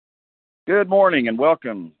Good morning and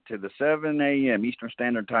welcome to the 7 a.m. Eastern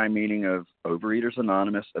Standard Time meeting of Overeaters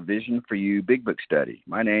Anonymous, a Vision for You Big Book Study.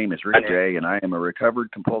 My name is Rick J., and I am a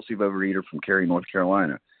recovered compulsive overeater from Cary, North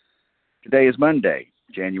Carolina. Today is Monday,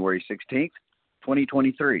 January 16th,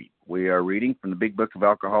 2023. We are reading from the Big Book of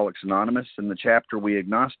Alcoholics Anonymous in the chapter We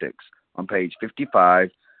Agnostics on page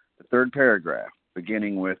 55, the third paragraph,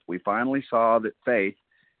 beginning with, "We finally saw that faith,"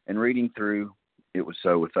 and reading through, "It was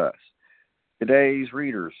so with us." Today's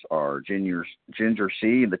readers are Ginger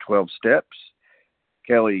C. and the 12 Steps,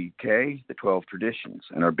 Kelly K., the 12 Traditions,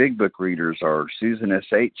 and our Big Book readers are Susan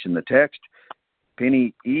S.H. in the text,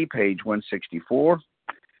 Penny E., page 164,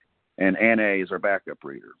 and Anna A. is our backup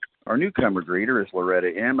reader. Our newcomer greeter is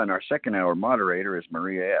Loretta M., and our second hour moderator is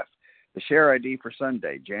Maria F. The share ID for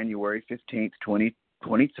Sunday, January 15th,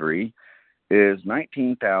 2023, is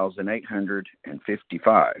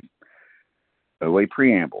 19,855. OA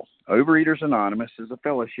Preamble. Overeaters Anonymous is a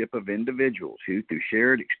fellowship of individuals who, through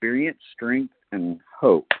shared experience, strength, and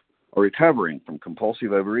hope, are recovering from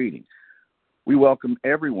compulsive overeating. We welcome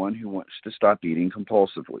everyone who wants to stop eating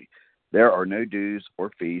compulsively. There are no dues or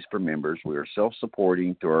fees for members. We are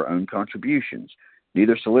self-supporting through our own contributions,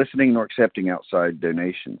 neither soliciting nor accepting outside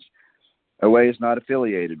donations. OA is not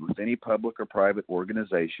affiliated with any public or private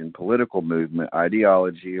organization, political movement,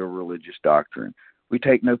 ideology, or religious doctrine. We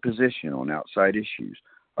take no position on outside issues.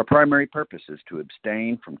 Our primary purpose is to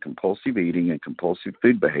abstain from compulsive eating and compulsive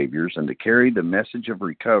food behaviors and to carry the message of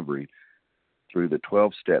recovery through the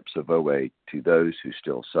 12 steps of OA to those who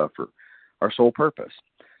still suffer. Our sole purpose.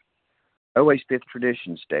 OA's fifth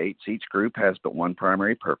tradition states each group has but one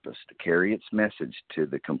primary purpose, to carry its message to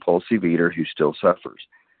the compulsive eater who still suffers.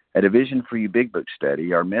 At a Vision for You Big Book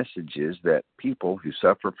Study, our message is that people who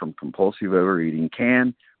suffer from compulsive overeating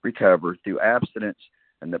can recover through abstinence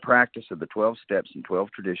and the practice of the 12 steps and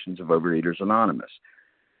 12 traditions of Overeaters Anonymous.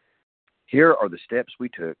 Here are the steps we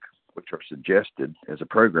took, which are suggested as a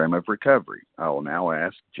program of recovery. I will now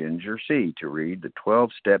ask Ginger C. to read the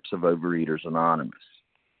 12 steps of Overeaters Anonymous.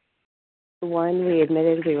 1, we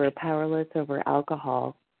admitted we were powerless over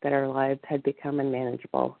alcohol, that our lives had become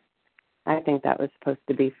unmanageable. I think that was supposed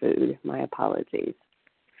to be food. My apologies.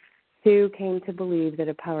 2, came to believe that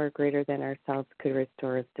a power greater than ourselves could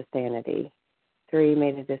restore us to sanity. 3,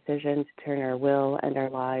 made a decision to turn our will and our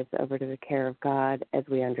lives over to the care of God as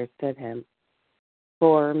we understood Him.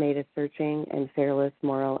 4, made a searching and fearless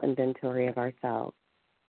moral inventory of ourselves.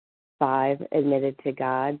 5, admitted to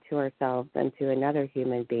God, to ourselves, and to another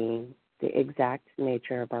human being the exact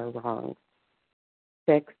nature of our wrongs.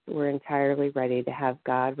 6, we're entirely ready to have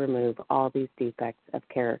God remove all these defects of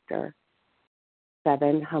character.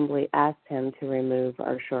 7, humbly asked Him to remove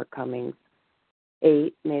our shortcomings.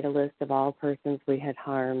 8, made a list of all persons we had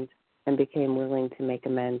harmed and became willing to make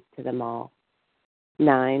amends to them all.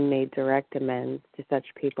 9, made direct amends to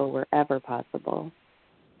such people wherever possible,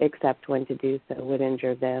 except when to do so would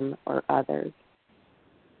injure them or others.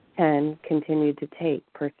 10, continued to take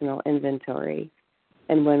personal inventory,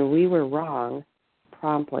 and when we were wrong,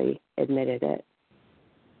 promptly admitted it.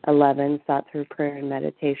 11, sought through prayer and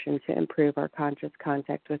meditation to improve our conscious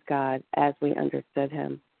contact with God as we understood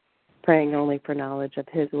Him, praying only for knowledge of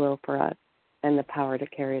His will for us and the power to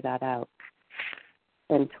carry that out.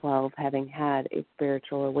 And 12, having had a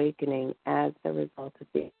spiritual awakening as the result of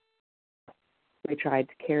the, we tried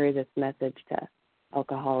to carry this message to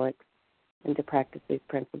alcoholics and to practice these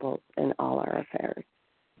principles in all our affairs.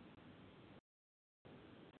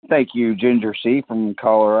 Thank you, Ginger C. from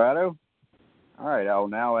Colorado. All right, I'll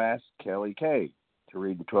now ask Kelly K. to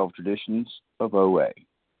read the 12 traditions of OA.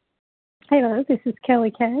 Hello, this is Kelly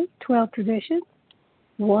K., 12 Traditions.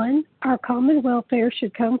 1, our common welfare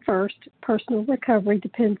should come first. Personal recovery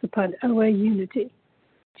depends upon OA unity.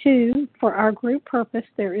 2, for our group purpose,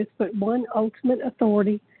 there is but one ultimate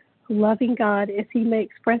authority, loving God as He may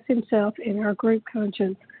express Himself in our group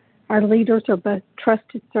conscience. Our leaders are but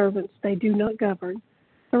trusted servants. They do not govern.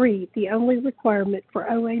 3, the only requirement for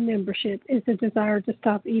OA membership is a desire to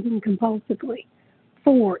stop eating compulsively.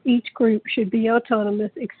 4, each group should be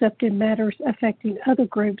autonomous except in matters affecting other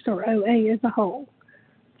groups or OA as a whole.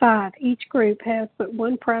 5, each group has but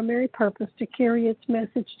one primary purpose, to carry its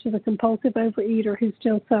message to the compulsive overeater who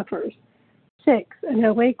still suffers. 6, an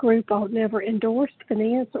OA group ought never endorse,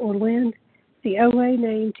 finance, or lend the OA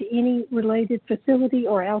name to any related facility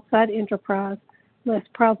or outside enterprise,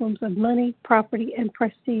 lest problems of money, property, and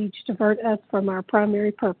prestige divert us from our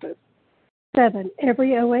primary purpose. 7,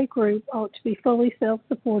 every OA group ought to be fully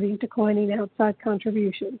self-supporting, declining outside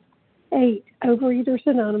contributions. 8, Overeaters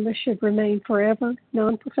Anonymous should remain forever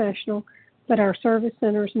non-professional, but our service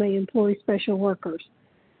centers may employ special workers.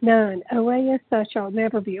 9. OA as such ought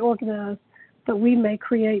never be organized, but we may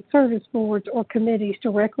create service boards or committees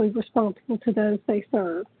directly responsible to those they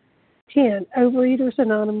serve. 10. Overeaters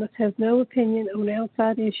Anonymous has no opinion on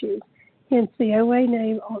outside issues. Hence, the OA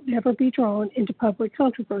name ought never be drawn into public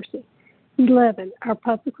controversy. 11. Our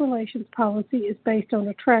public relations policy is based on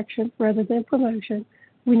attraction rather than promotion.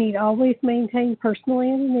 We need always maintain personal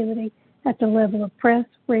anonymity at the level of press,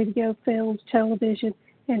 radio, films, television,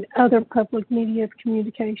 and other public media of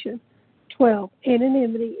communication. 12.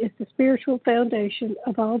 Anonymity is the spiritual foundation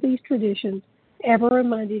of all these traditions, ever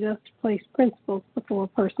reminding us to place principles before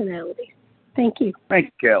personalities. Thank you. Thank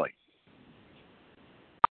you, Kelly.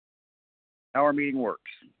 How our meeting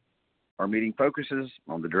works. Our meeting focuses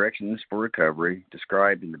on the directions for recovery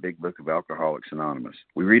described in the Big Book of Alcoholics Anonymous.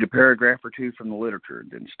 We read a paragraph or two from the literature,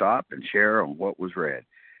 then stop and share on what was read.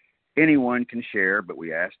 Anyone can share, but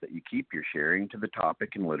we ask that you keep your sharing to the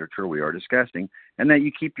topic and literature we are discussing, and that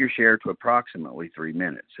you keep your share to approximately 3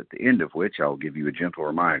 minutes, at the end of which I'll give you a gentle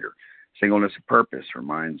reminder. Singleness of purpose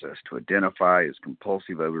reminds us to identify as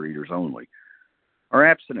compulsive overeaters only. Our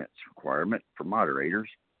abstinence requirement for moderators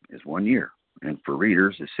is 1 year, and for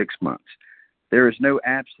readers is 6 months. There is no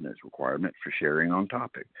abstinence requirement for sharing on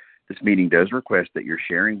topic. This meeting does request that your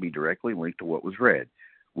sharing be directly linked to what was read.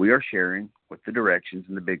 We are sharing what the directions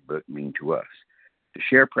in the Big Book mean to us. To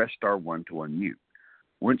share, press *1 to unmute.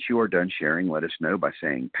 Once you are done sharing, let us know by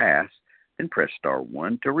saying pass, then press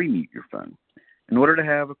 *1 to remute your phone. In order to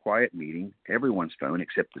have a quiet meeting, everyone's phone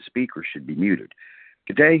except the speaker should be muted.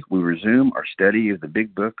 Today, we resume our study of the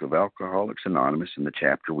Big Book of Alcoholics Anonymous in the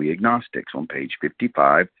chapter We Agnostics on page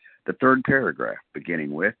 55, the third paragraph,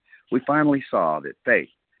 beginning with, we finally saw that faith,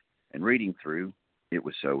 and reading through, it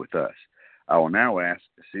was so with us. I will now ask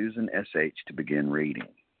Susan S.H. to begin reading.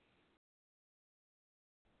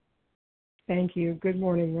 Thank you. Good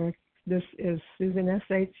morning, Rick. This is Susan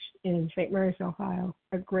S.H. in St. Mary's, Ohio,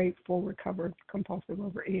 a grateful, recovered, compulsive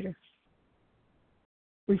overeater.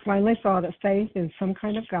 We finally saw that faith in some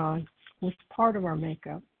kind of God was part of our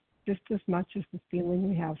makeup, just as much as the feeling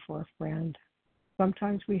we have for a friend.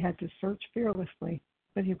 Sometimes we had to search fearlessly,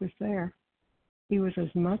 but he was there. He was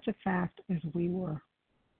as much a fact as we were.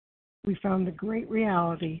 We found the great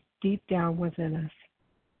reality deep down within us.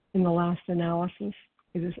 In the last analysis,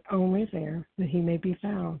 it is only there that he may be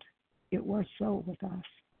found. It was so with us.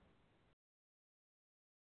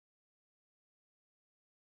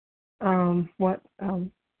 What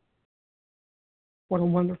a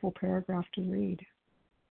wonderful paragraph to read.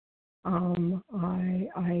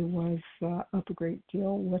 I was up a great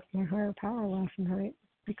deal with my higher power last night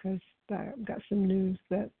because I got some news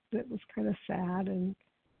that was kind of sad, and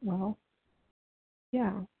well,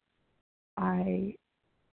 yeah,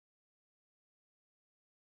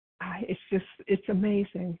 it's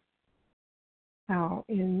amazing how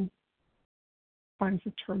in times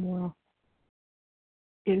of turmoil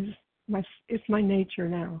it's my nature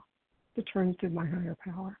now to turn to my higher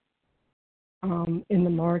power. In the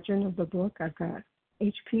margin of the book, I've got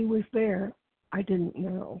HP was there. I didn't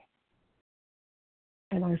know,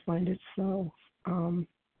 and I find it so.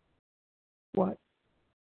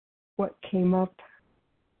 What came up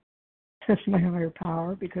as my higher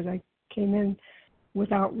power, because I came in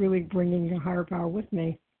without really bringing a higher power with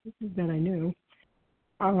me that I knew,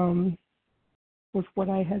 was what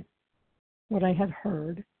I had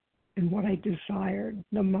heard and what I desired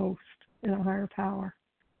the most in a higher power.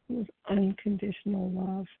 It was unconditional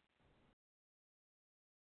love.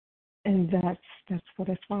 And that's what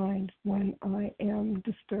I find when I am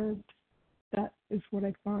disturbed. That is what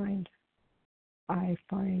I find. I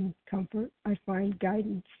find comfort. I find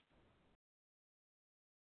guidance.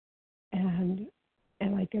 And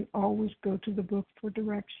I can always go to the book for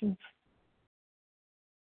directions.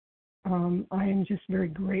 I am just very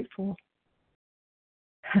grateful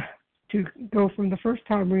to go from the first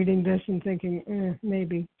time reading this and thinking,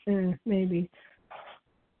 maybe.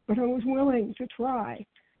 But I was willing to try.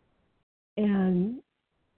 And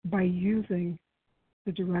by using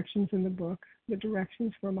the directions in the book, the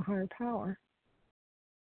directions from a higher power,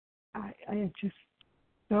 I have just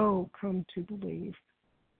so come to believe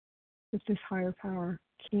that this higher power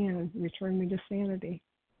can return me to sanity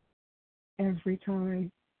every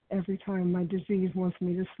time my disease wants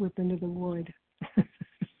me to slip into the void.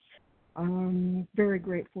 I'm very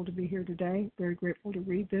grateful to be here today, very grateful to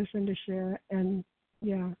read this and to share it. And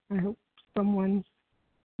yeah, I hope someone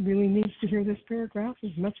really needs to hear this paragraph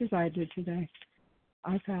as much as I did today.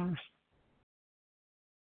 I pass.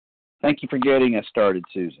 Thank you for getting us started,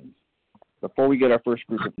 Susan. Before we get our first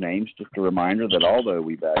group of names, just a reminder that although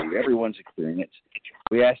we value everyone's experience,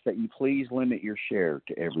 we ask that you please limit your share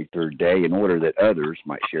to every third day in order that others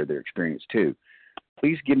might share their experience too.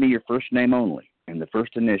 Please give me your first name only and the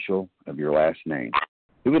first initial of your last name.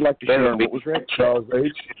 Who would like to share what was read? Charles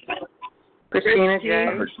H. Christina J.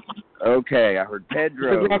 Okay, I heard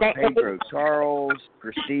Pedro, Charles,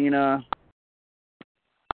 Christina.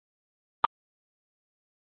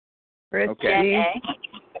 Okay.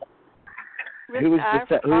 Who is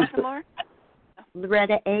this? Who's the?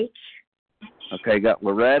 Loretta H. Okay, got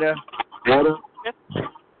Loretta. Rivka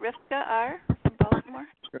R. from Baltimore.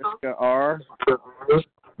 Rivka R.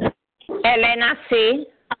 Elena C.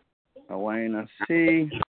 Elena C.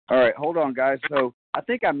 All right, hold on, guys. So I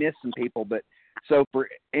think I missed some people, but so for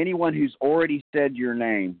anyone who's already said your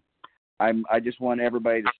name, I just want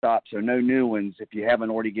everybody to stop. So no new ones if you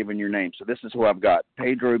haven't already given your name. So this is who I've got: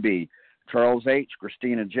 Pedro B., Charles H.,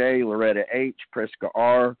 Christina J., Loretta H., Prisca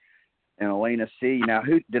R., and Elena C. Now,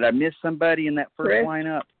 who did I miss? Somebody in that first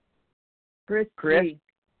lineup? Chris G.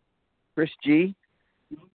 Chris G.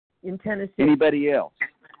 In Tennessee. Anybody else?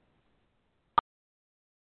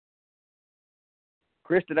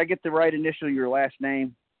 Chris, did I get the right initial of your last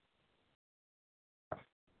name?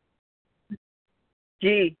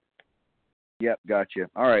 G. Yep, gotcha.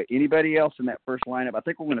 All right. Anybody else in that first lineup? I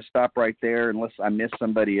think we're going to stop right there unless I miss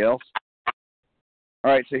somebody else.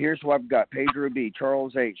 All right, so here's what I've got: Pedro B.,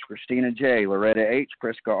 Charles H., Christina J., Loretta H.,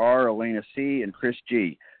 Prisca R., Elena C., and Chris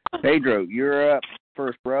G. Pedro, you're up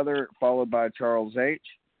first, brother, followed by Charles H.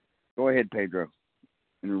 Go ahead, Pedro.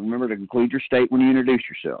 And remember to conclude your state when you introduce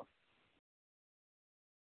yourself.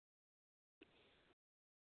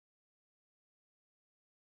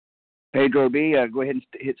 Pedro B., go ahead and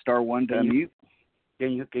hit star one to unmute.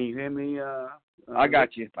 Can you hear me? I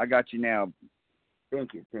got you. I got you now.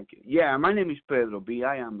 Thank you. Yeah, my name is Pedro B.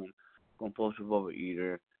 I am a compulsive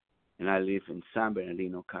overeater, and I live in San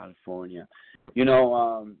Bernardino, California. You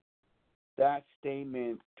know, that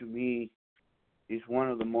statement to me is one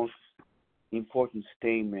of the most important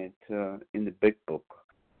statements in the big book.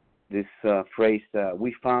 This phrase,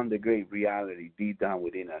 we found the great reality deep down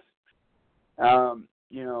within us.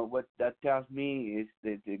 You know, what that tells me is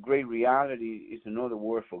that the great reality is another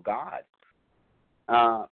word for God.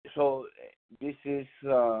 So this is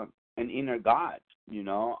an inner God, you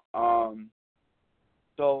know.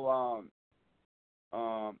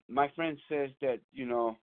 My friend says that, you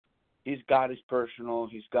know, his God is personal,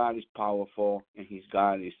 his God is powerful, and his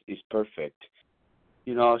God is perfect.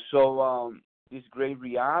 You know, so this great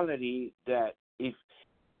reality that if,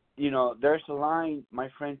 you know, there's a line, my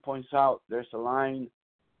friend points out, there's a line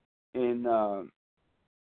in,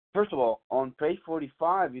 first of all, on page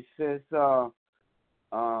 45, it says,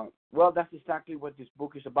 well, that's exactly what this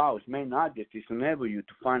book is about. It's main object is to enable you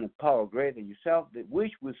to find a power greater than yourself,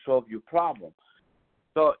 which will solve your problem.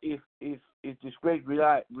 So if this great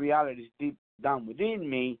reality is deep down within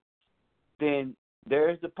me, then there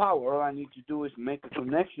is the power. All I need to do is make a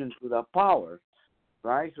connection to that power,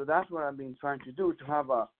 right? So that's what I've been trying to do, to have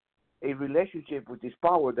a relationship with this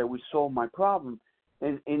power that will solve my problem.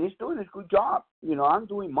 And he's doing a good job. You know, I'm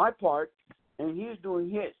doing my part, and he's doing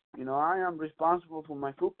his. You know, I am responsible for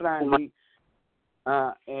my food plan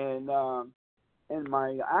and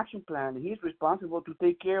my action plan. He's responsible to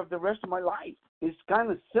take care of the rest of my life. It's kind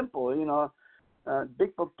of simple, you know.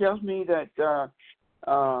 Big Book tells me that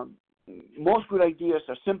most good ideas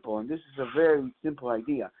are simple, and this is a very simple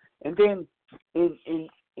idea. And then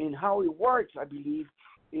in how it works, I believe,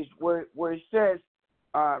 is where it says,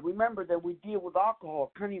 remember that we deal with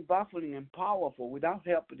alcohol, cunning, baffling, and powerful. Without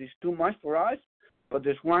help, it is too much for us, but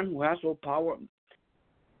there's one who has all power.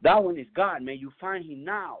 That one is God. May you find him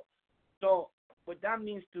now. So what that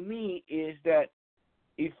means to me is that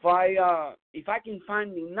if I can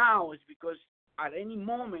find him now, it's because at any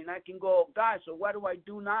moment I can go, God, so what do I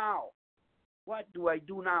do now? What do I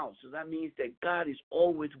do now? So that means that God is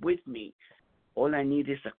always with me. All I need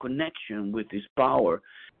is a connection with his power.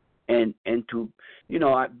 And to, you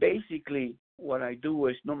know, basically what I do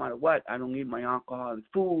is no matter what, I don't eat my alcoholic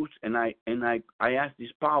foods, and I ask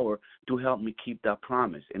this power to help me keep that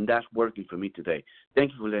promise, and that's working for me today.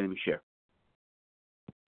 Thank you for letting me share.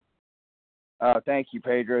 Thank you,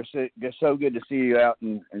 Pedro. So good to see you out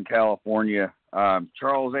in California.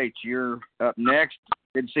 Charles H., you're up next.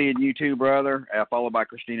 Good seeing you too, brother. Followed by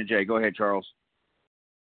Christina J. Go ahead, Charles.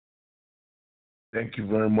 Thank you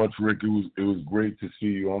very much, Rick. It was great to see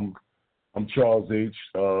you. I'm Charles H.,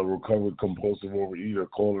 recovered compulsive overeater,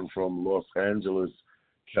 calling from Los Angeles,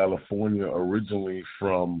 California, originally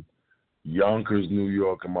from Yonkers, New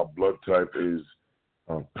York, and my blood type is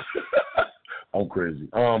I'm crazy.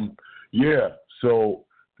 Yeah, so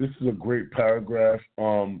this is a great paragraph.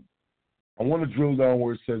 I want to drill down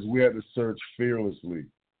where it says we had to search fearlessly.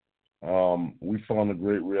 We found a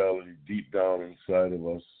great reality deep down inside of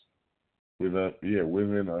us,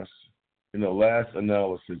 within us. In the last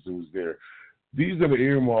analysis, it was there. These are the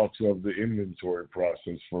earmarks of the inventory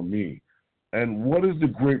process for me. And what is the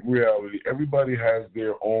great reality? Everybody has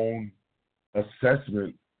their own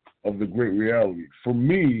assessment of the great reality. For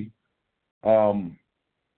me,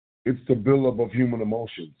 it's the buildup of human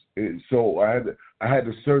emotions. So I had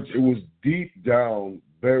to search. It was deep down,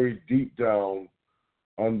 buried deep down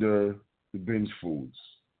under the binge foods.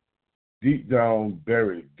 Deep down,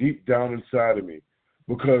 buried, deep down inside of me.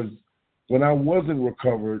 Because when I wasn't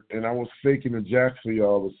recovered and I was faking the jacks for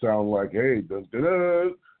y'all to sound like, hey, dun, dun,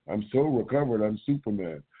 dun, I'm so recovered, I'm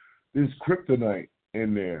Superman. There's kryptonite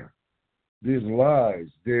in there. There's lies.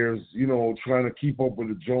 There's, trying to keep up with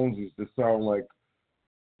the Joneses to sound like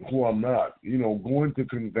who I'm not. Going to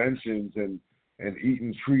conventions and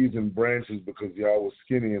eating trees and branches because y'all was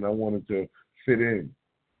skinny and I wanted to fit in.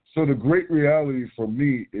 So the great reality for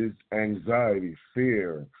me is anxiety,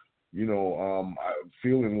 fear,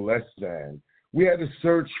 feeling less than. We had to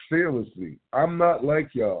search fearlessly. I'm not like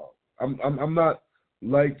y'all. I'm not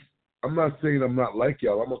saying I'm not like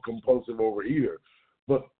y'all. I'm a compulsive overeater.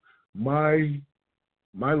 But my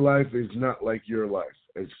life is not like your life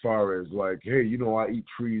as far as like, hey, I eat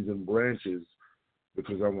trees and branches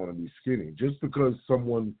because I want to be skinny. Just because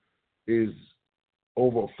someone is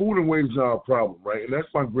over, food and weight is not a problem, right? And that's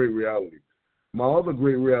my great reality. My other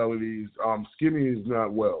great reality is skinny is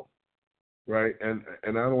not well, right? And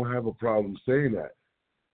I don't have a problem saying that.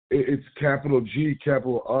 It's capital G,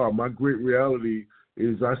 capital R. My great reality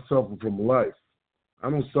is I suffer from life. I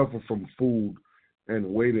don't suffer from food and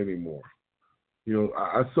weight anymore.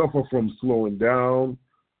 I suffer from slowing down,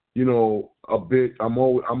 a bit.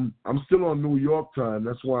 I'm still on New York time.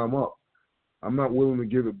 That's why I'm up. I'm not willing to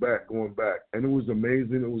give it back, going back. And it was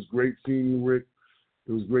amazing. It was great seeing you, Rick.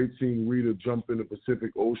 It was great seeing Rita jump in the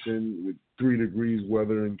Pacific Ocean with 3 degrees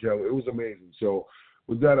weather in Cali. It was amazing. So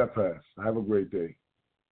with that, I pass. Have a great day.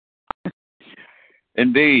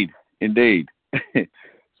 Indeed.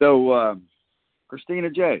 So, Christina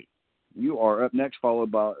J., you are up next,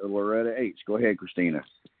 followed by Loretta H. Go ahead, Christina.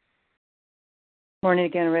 Morning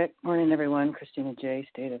again, Rick. Morning, everyone. Christina J.,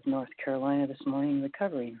 state of North Carolina this morning,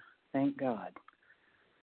 recovering. Thank God.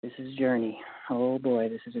 This is a journey. Oh, boy,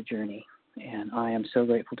 this is a journey. And I am so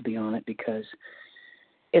grateful to be on it because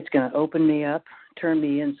it's going to open me up, turn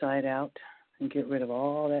me inside out, and get rid of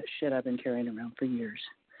all that shit I've been carrying around for years.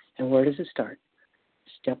 And where does it start?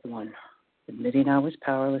 Step 1, admitting I was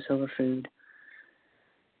powerless over food,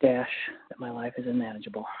 that my life is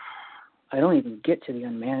unmanageable. I don't even get to the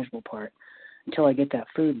unmanageable part until I get that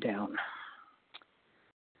food down.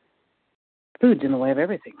 Food's in the way of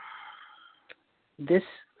everything. This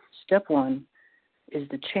step 1 is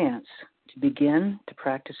the chance to begin to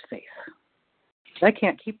practice faith. I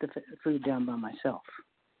can't keep the food down by myself.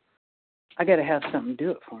 I got to have something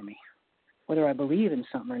do it for me, whether I believe in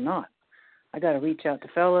something or not. I got to reach out to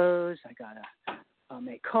fellows. I got to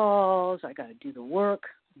make calls. I got to do the work.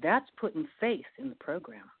 That's putting faith in the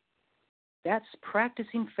program. That's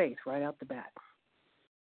practicing faith right out the bat.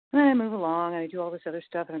 And I move along, and I do all this other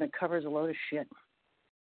stuff, and it covers a load of shit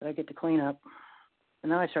that I get to clean up.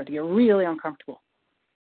 And then I start to get really uncomfortable.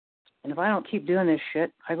 And if I don't keep doing this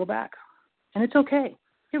shit, I go back. And it's okay.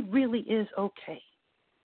 It really is okay.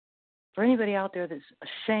 For anybody out there that's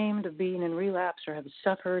ashamed of being in relapse or has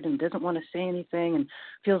suffered and doesn't want to say anything and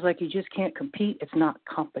feels like you just can't compete, it's not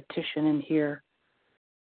competition in here.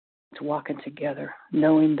 It's walking together,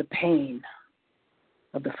 knowing the pain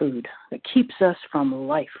of the food that keeps us from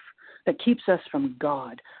life, that keeps us from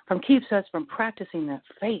God, keeps us from practicing that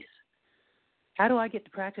faith. How do I get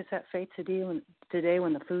to practice that faith today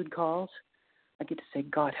when the food calls? I get to say,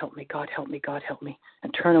 God help me, God help me, God help me,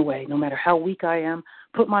 and turn away no matter how weak I am,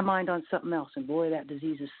 put my mind on something else, and boy, that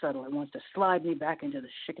disease is subtle. It wants to slide me back into the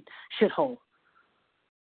shithole.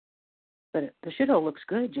 But the shithole looks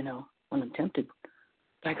good, when I'm tempted.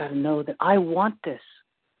 But I got to know that I want this.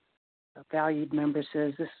 A valued member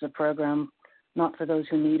says this is a program not for those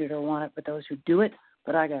who need it or want it, but those who do it.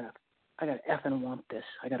 But I gotta effing want this.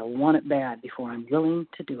 I gotta want it bad before I'm willing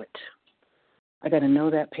to do it. I gotta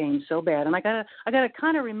know that pain so bad, and I gotta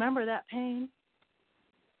kind of remember that pain,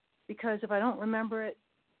 because if I don't remember it, it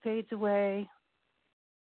fades away.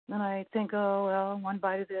 Then I think, oh well, one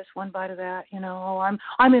bite of this, one bite of that.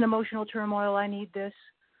 I'm in emotional turmoil. I need this.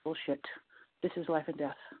 Bullshit. This is life and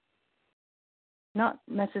death. Not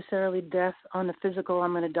necessarily death on the physical,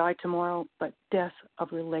 I'm going to die tomorrow, but death of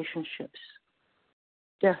relationships.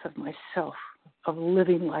 death of myself, of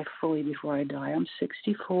living life fully before I die. I'm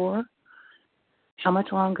 64. How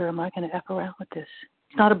much longer am I going to F around with this?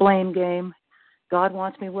 It's not a blame game. God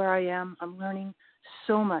wants me where I am. I'm learning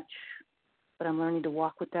so much, but I'm learning to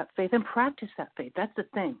walk with that faith and practice that faith. That's the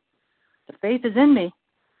thing. The faith is in me,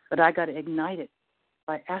 but I got to ignite it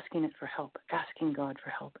by asking it for help, asking God for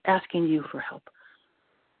help, asking you for help.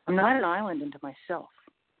 I'm not an island unto myself,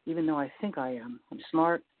 even though I think I am. I'm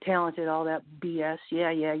smart, talented, all that BS.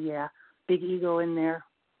 Yeah. Big ego in there.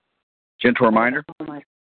 Gentle reminder. I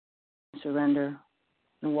surrender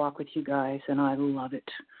and walk with you guys, and I love it.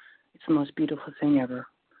 It's the most beautiful thing ever.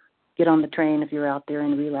 Get on the train if you're out there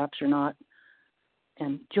in relapse or not,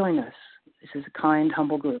 and join us. This is a kind,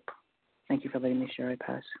 humble group. Thank you for letting me share. I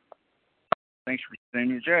pass. Thanks for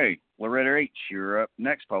sending you, Jay. Loretta H., you're up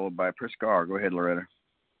next, followed by Prisca R. Go ahead, Loretta.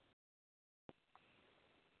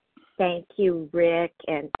 Thank you, Rick,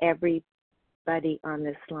 and everybody on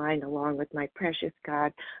this line, along with my precious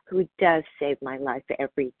God, who does save my life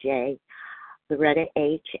every day. Loretta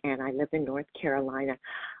H., and I live in North Carolina.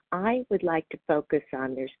 I would like to focus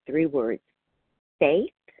on, there's 3 words: faith,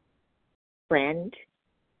 friend,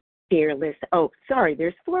 fearless. Oh, sorry,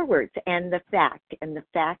 there's 4 words, and the fact. And the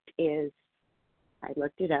fact is, I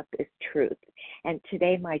looked it up, is truth. And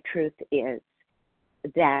today my truth is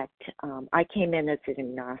that I came in as an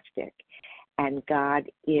agnostic, and God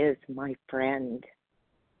is my friend.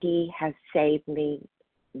 He has saved me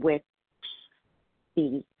with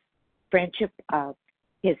the friendship of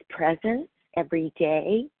His presence every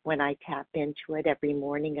day when I tap into it every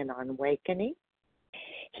morning and on awakening.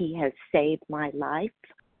 He has saved my life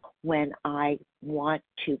when I want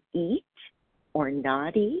to eat or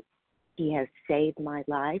not eat. He has saved my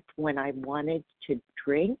life when I wanted to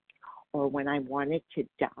drink or when I wanted to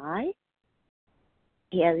die.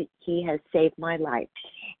 He has saved my life.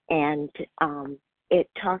 And it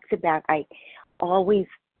talks about,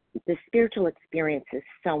 the spiritual experience is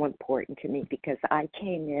so important to me because I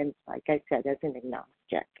came in, like I said, as an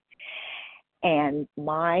agnostic. And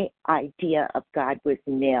my idea of God was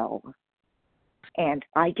nil. And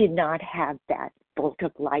I did not have that bolt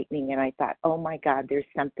of lightning, and I thought, oh my God, there's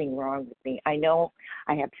something wrong with me. I know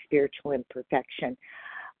I have spiritual imperfection,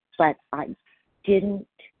 but I didn't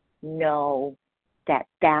know that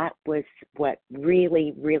that was what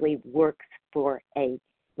really, really works for a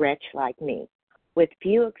wretch like me. With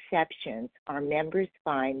few exceptions, our members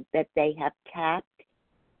find that they have tapped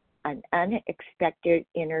an unexpected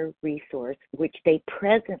inner resource, which they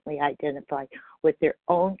presently identify with their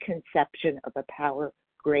own conception of a power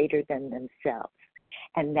greater than themselves.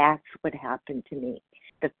 And that's what happened to me.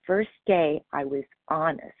 The first day I was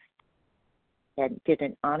honest and did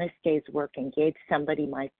an honest day's work and gave somebody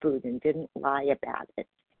my food and didn't lie about it,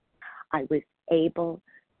 I was able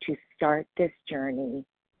to start this journey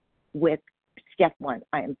with step 1.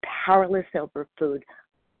 I am powerless over food.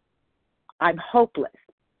 I'm hopeless,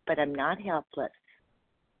 but I'm not helpless.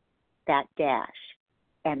 That dash.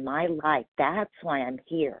 And my life, that's why I'm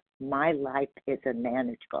here. My life is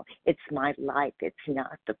unmanageable. It's my life. It's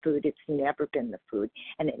not the food. It's never been the food,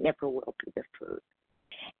 and it never will be the food.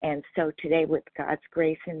 And so today, with God's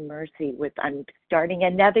grace and mercy, I'm starting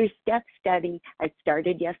another step study. I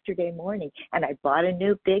started yesterday morning, and I bought a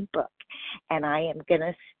new big book, and I am going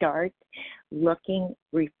to start looking,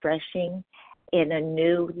 refreshing in a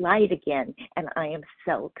new light again. And I am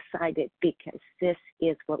so excited because this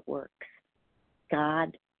is what works.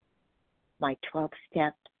 God, my 12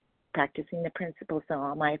 steps, practicing the principles in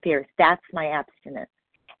all my affairs, that's my abstinence.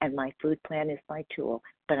 And my food plan is my tool,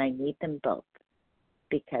 but I need them both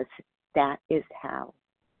because that is how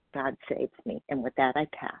God saves me. And with that, I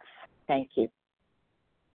pass. Thank you. All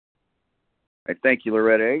right, thank you,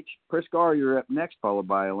 Loretta H. Prisca R., you're up next, followed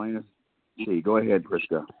by Elena C. Go ahead,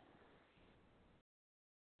 Prisca.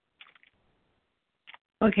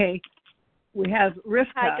 Okay. We have Rivka.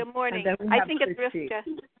 Hi, good morning. I think it's Rivka.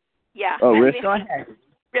 Yeah. Oh, Rivka. Go ahead.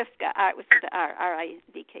 Rivka, with the R,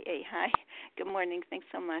 R-I-V-K-A. Hi. Good morning. Thanks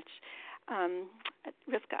so much.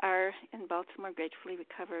 Rivka R. in Baltimore, gratefully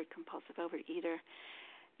recovered compulsive overeater.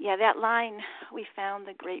 Yeah, that line, we found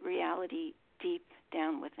the great reality deep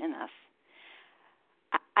down within us.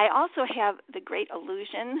 I also have the great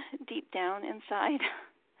illusion deep down inside.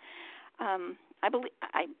 I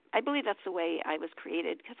believe that's the way I was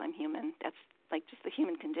created because I'm human. That's like just the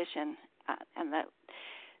human condition. And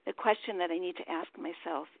the question that I need to ask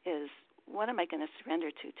myself is, what am I going to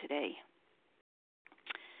surrender to today?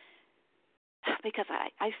 Because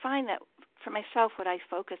I find that for myself, what I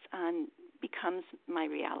focus on becomes my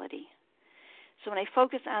reality. So when I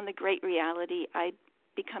focus on the great reality, I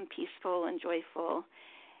become peaceful and joyful,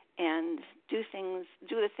 and do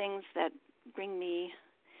the things that bring me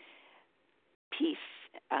peace,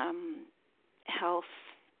 health,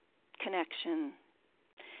 connection.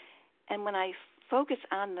 And when I focus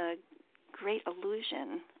on the great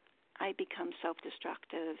illusion, I become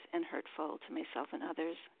self-destructive and hurtful to myself and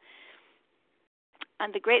others.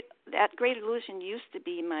 And that great illusion used to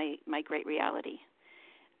be my great reality.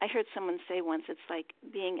 I heard someone say once, it's like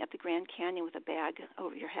being at the Grand Canyon with a bag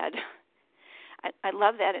over your head. I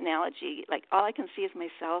love that analogy. Like, all I can see is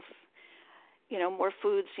myself. More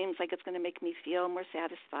food seems like it's going to make me feel more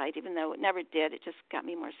satisfied, even though it never did. It just got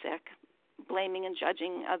me more sick. Blaming and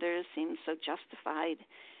judging others seems so justified,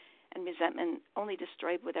 and resentment only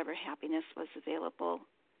destroyed whatever happiness was available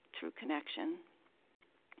through connection.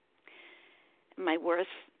 My worth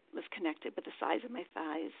was connected with the size of my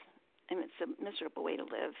thighs, and it's a miserable way to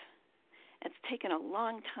live. It's taken a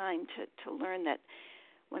long time to learn that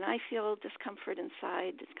when I feel discomfort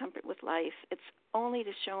inside, discomfort with life, it's only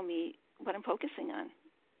to show me what I'm focusing on,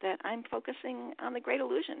 that I'm focusing on the great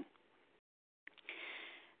illusion.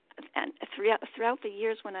 And throughout the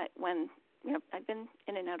years when I've been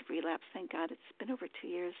in and out of relapse, thank God, it's been over 2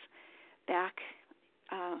 years back,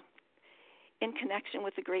 in connection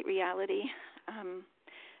with the great reality.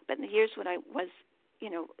 But in the years when I was,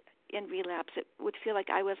 in relapse, it would feel like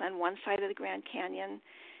I was on one side of the Grand Canyon,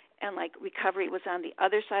 and like recovery was on the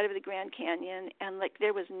other side of the Grand Canyon, and like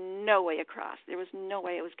there was no way across. There was no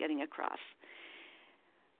way I was getting across.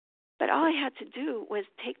 But all I had to do was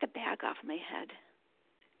take the bag off my head,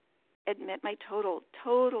 admit my total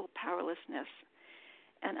powerlessness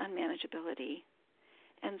and unmanageability,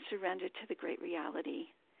 and surrender to the great reality.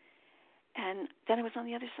 And then I was on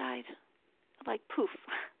the other side, like poof.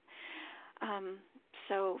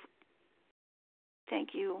 So thank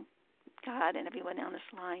you, God, and everyone on this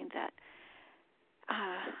line, that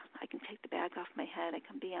I can take the bag off my head. I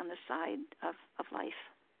can be on the side of life.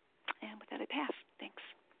 And with that, I pass. Thanks.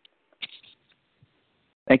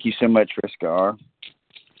 Thank you so much, Riska R.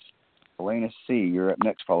 Elena C., you're up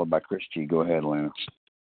next, followed by Chris G. Go ahead, Elena.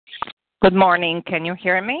 Good morning. Can you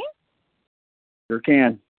hear me? Sure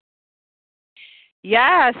can.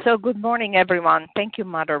 Yeah, so good morning, everyone. Thank you,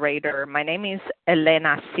 moderator. My name is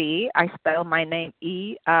Elena C. I spell my name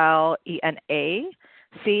E-L-E-N-A.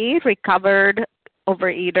 C, recovered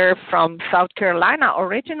overeater from South Carolina,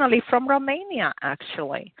 originally from Romania,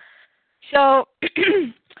 actually. So,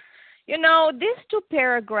 these two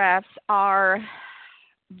paragraphs are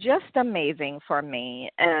just amazing for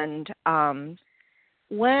me. And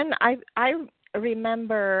when I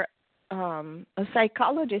remember a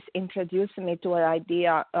psychologist introduced me to an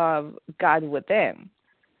idea of God within,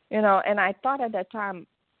 and I thought at that time,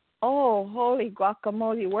 oh, holy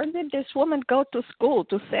guacamole, where did this woman go to school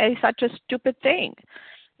to say such a stupid thing?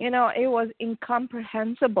 It was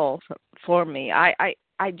incomprehensible for me. I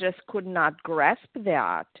just could not grasp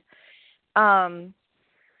that. And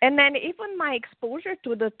then even my exposure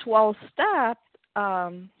to the 12 steps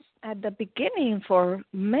at the beginning for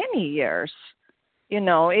many years,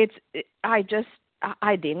 I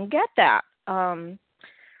didn't get that.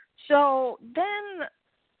 So then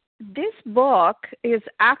this book is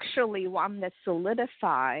actually one that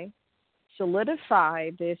solidify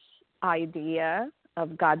this idea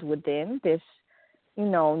of God within, this,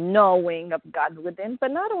 knowing of God within,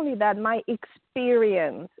 but not only that, my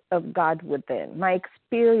experience of God within.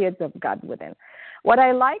 What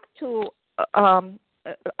I like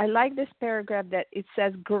I like this paragraph that it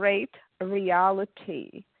says great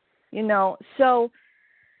reality, so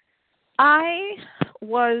I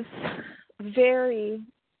was very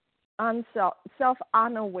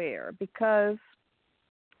self-unaware because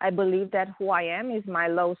I believe that who I am is my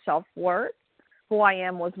low self-worth. Who I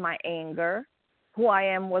am was my anger. Who I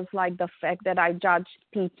am was like the fact that I judged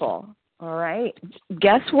people, all right?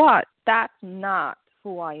 Guess what? That's not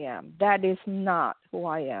who I am. That is not who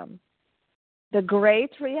I am. The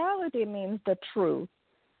great reality means the truth,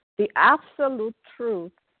 the absolute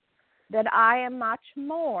truth, that I am much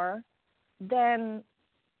more than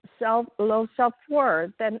low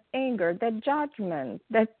self-worth, than anger, than judgment,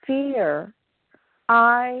 than fear.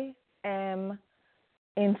 I am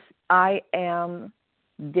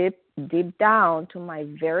deep down to my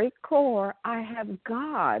very core, I have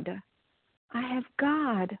God.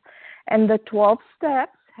 And the 12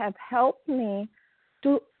 steps have helped me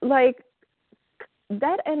to,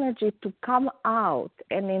 that energy to come out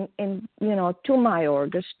and in to my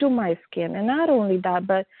organs, to my skin, and not only that,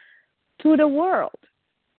 but to the world.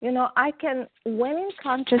 I can, when in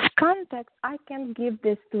conscious contact, I can give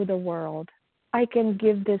this to the world.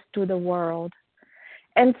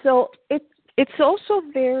 And so it's also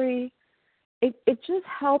very it just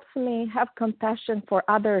helps me have compassion for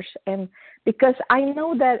others, and because I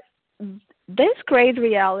know that this great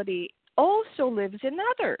reality also lives in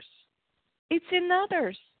others. It's in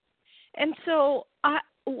others. And so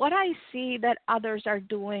what I see that others are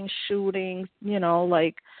doing, shooting,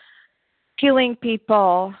 like killing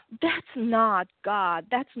people, that's not God.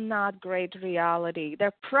 That's not great reality.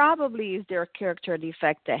 There probably is their character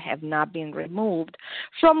defect that have not been removed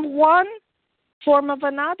from one form of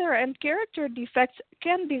another, and character defects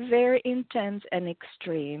can be very intense and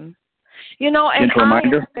extreme. And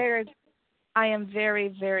I am very,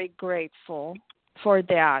 very grateful for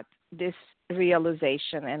this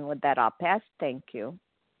realization. And with that, I'll pass. Thank you.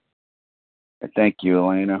 Thank you,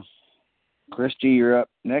 Elena. Chris G., you're up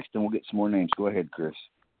next, and we'll get some more names. Go ahead, Chris.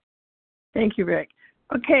 Thank you, Rick.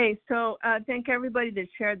 Okay, so thank everybody that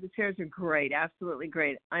shared. The shares are great, absolutely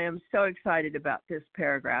great. I am so excited about this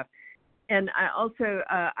paragraph. And I also,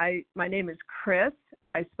 my name is Chris.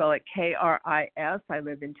 I spell it Kris. I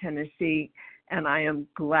live in Tennessee, and I am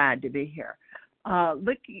glad to be here.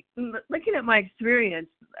 Looking at my experience,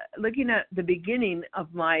 looking at the beginning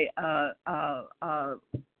of my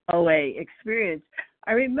OA experience,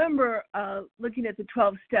 I remember looking at the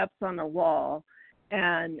 12 steps on the wall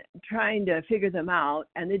and trying to figure them out,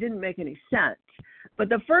 and they didn't make any sense. But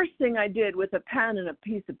the first thing I did with a pen and a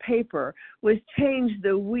piece of paper was change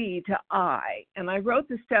the we to I, and I wrote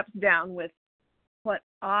the steps down with what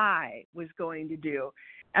I was going to do,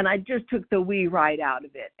 and I just took the we right out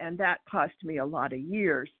of it, and that cost me a lot of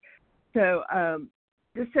years. So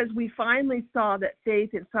this says we finally saw that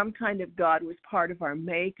faith in some kind of God was part of our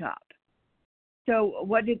makeup. So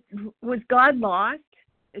was God lost?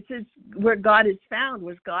 It says where God is found.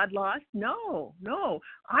 Was God lost? No.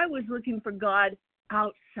 I was looking for God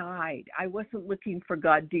outside. I wasn't looking for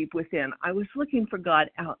God deep within. I was looking for God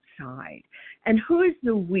outside. And who is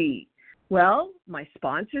the we? Well, my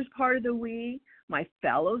sponsor's part of the we. My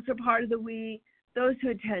fellows are part of the we. Those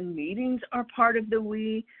who attend meetings are part of the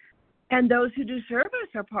we. And those who do service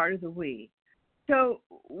are part of the we. So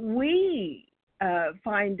we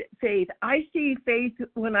find faith. I see faith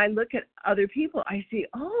when I look at other people. I see,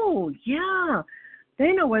 oh, yeah,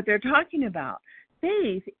 they know what they're talking about.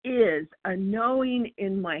 Faith is a knowing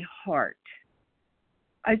in my heart.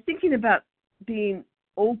 I was thinking about being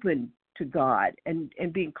open to God and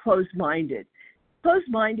being closed-minded.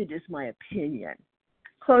 Closed-minded is my opinion.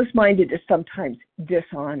 Closed-minded is sometimes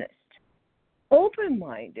dishonest.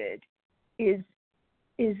 Open-minded is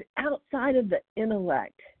outside of the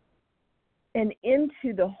intellect and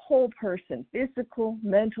into the whole person, physical,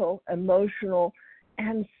 mental, emotional,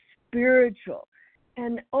 and spiritual.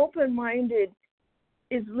 And open-minded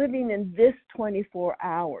is living in this 24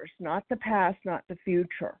 hours, not the past, not the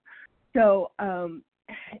future. So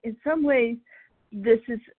in some ways, this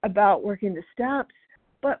is about working the steps,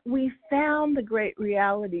 but we found the great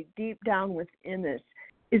reality deep down within us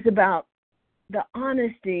is about the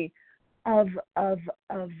honesty of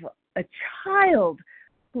a child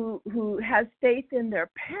who has faith in their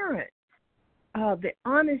parents, the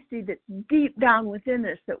honesty that's deep down within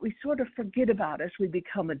us that we sort of forget about as we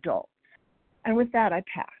become adults. And with that, I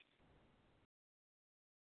pass.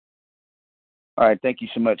 All right, thank you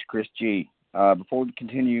so much, Chris G. Before we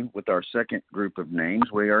continue with our second group of names,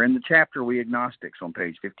 we are in the chapter We Agnostics on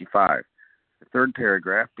page 55. The third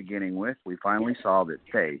paragraph, beginning with, we finally saw that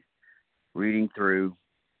faith, reading through,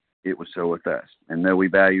 it was so with us. And though we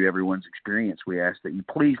value everyone's experience, we ask that you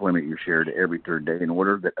please limit your share to every third day in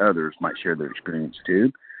order that others might share their experience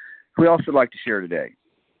too. Who else would like to share today?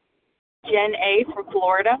 Jen A. from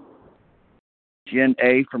Florida. Jen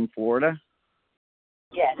A. from Florida?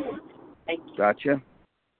 Yes. Thank you. Gotcha.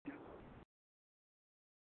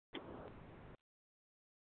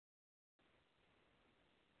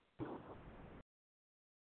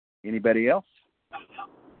 Anybody else?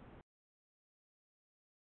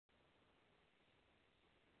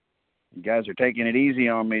 You guys are taking it easy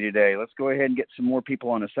on me today. Let's go ahead and get some more people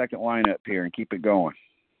on the second line up here and keep it going.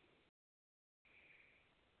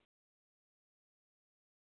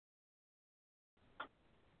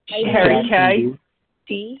 Harry K.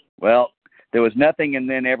 D. Well, there was nothing and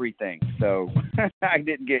then everything, so I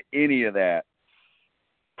didn't get any of that.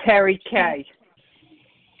 Terry K.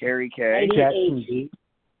 Terry K. Jackson D.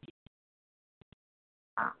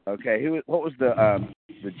 Okay, what was the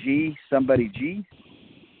G? Somebody G?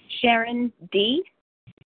 Sharon D.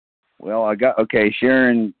 Well, I got, okay,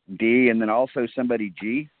 Sharon D, and then also somebody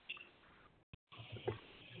G.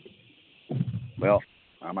 Well,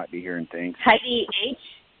 I might be hearing things. Heidi H.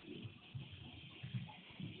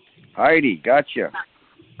 Heidi, gotcha.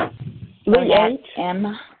 Lee H.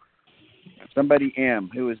 M. Somebody M.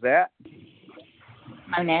 Who is that?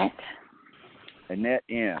 Annette. Annette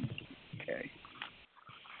M. Okay.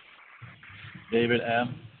 David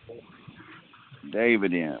M.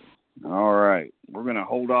 David M. All right. We're going to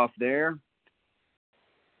hold off there.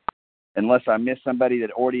 Unless I missed somebody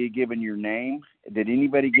that already had given your name. Did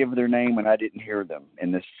anybody give their name and I didn't hear them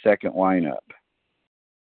in this second lineup?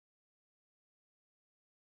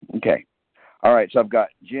 Okay. All right. So I've got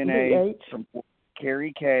Jen A. from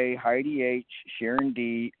Carrie K., Heidi H., Sharon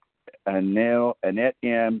D., Annette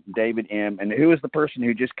M., David M., and who is the person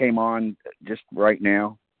who just came on just right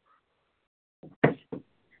now?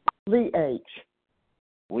 Lee H.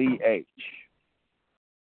 Lee H.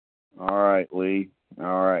 All right, Lee.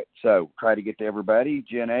 All right. So try to get to everybody.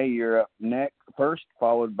 Jen A., you're up next, first,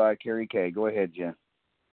 followed by Carrie K. Go ahead, Jen.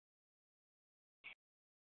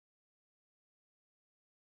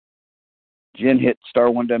 Jen, hit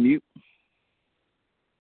 *1 to unmute.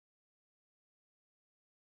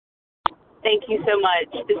 Thank you so much.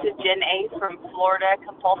 This is Jen A. from Florida,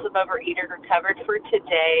 compulsive overeater, recovered for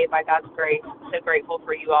today by God's grace. So grateful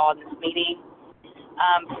for you all in this meeting.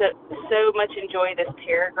 So much enjoy this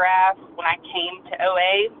paragraph. When I came to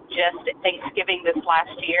OA just at Thanksgiving this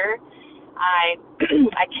last year, I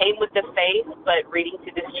came with the faith, but reading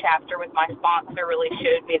through this chapter with my sponsor really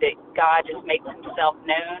showed me that God just makes himself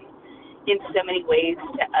known in so many ways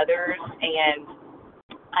to others, and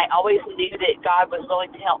I always knew that God was willing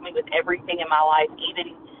to help me with everything in my life,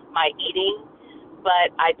 even my eating, but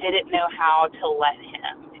I didn't know how to let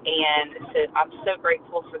him. And so I'm so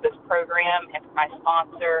grateful for this program and for my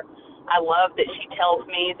sponsor. I love that she tells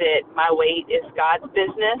me that my weight is God's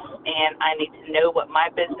business, and I need to know what my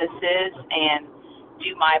business is and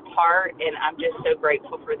do my part, and I'm just so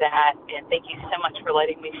grateful for that. And thank you so much for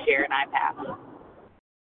letting me share, and I pass.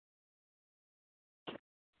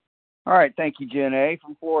 All right, thank you, Jen A.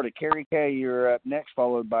 from Florida. Carrie K., you're up next,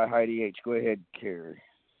 followed by Heidi H. Go ahead, Carrie.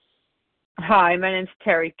 Hi, my name's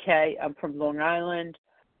Terry K. I'm from Long Island.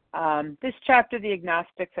 This chapter, The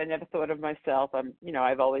Agnostics, I never thought of myself.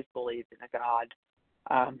 I've always believed in a God.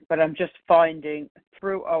 But I'm just finding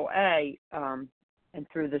through OA and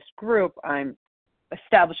through this group, I'm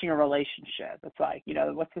establishing a relationship. It's like,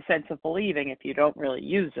 what's the sense of believing if you don't really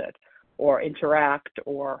use it or interact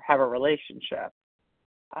or have a relationship?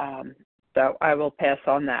 So I will pass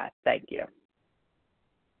on that. Thank you.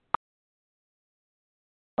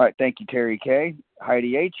 All right, thank you, Terry K.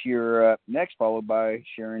 Heidi H., you're next, followed by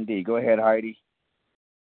Sharon D. Go ahead, Heidi.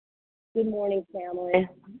 Good morning, family.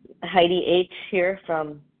 Heidi H. here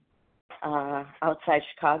from outside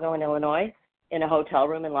Chicago in Illinois in a hotel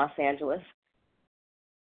room in Los Angeles.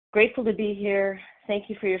 Grateful to be here. Thank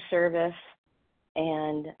you for your service,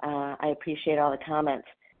 and I appreciate all the comments.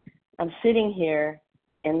 I'm sitting here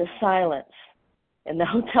in the silence in the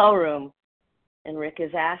hotel room, and Rick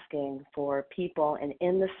is asking for people, and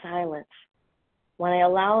in the silence, when I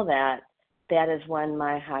allow that, that is when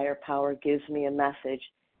my higher power gives me a message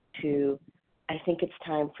to, I think it's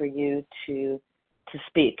time for you to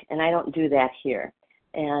speak, and I don't do that here.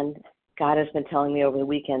 And God has been telling me over the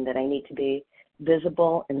weekend that I need to be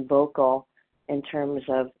visible and vocal in terms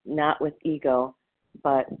of not with ego,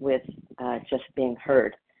 but with just being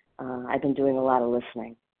heard. I've been doing a lot of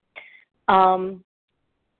listening.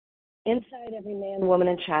 Inside every man, woman,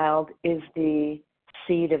 and child is the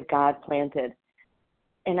seed of God planted.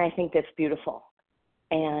 And I think that's beautiful.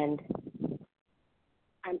 And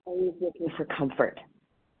I'm always looking for comfort.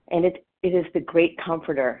 And it is the great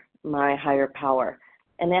comforter, my higher power.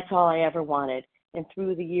 And that's all I ever wanted. And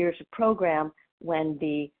through the years of program, when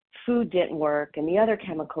the food didn't work and the other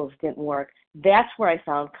chemicals didn't work, that's where I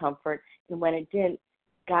found comfort. And when it didn't,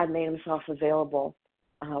 God made himself available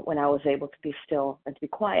when I was able to be still and to be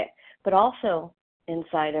quiet. But also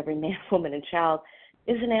inside every man, woman, and child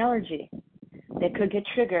is an allergy that could get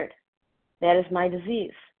triggered. That is my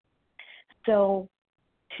disease. So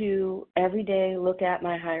to every day look at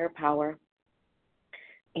my higher power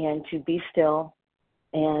and to be still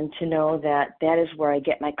and to know that that is where I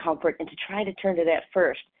get my comfort, and to try to turn to that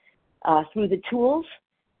first through the tools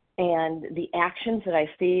and the actions that I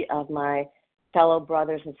see of my fellow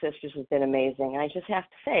brothers and sisters has been amazing. And I just have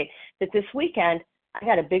to say that this weekend I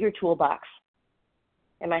got a bigger toolbox,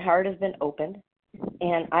 and my heart has been opened,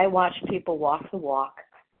 and I watched people walk the walk,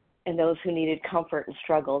 and those who needed comfort and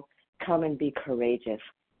struggled come and be courageous.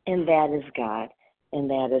 And that is God, and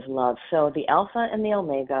that is love. So the Alpha and the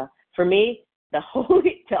Omega, for me, the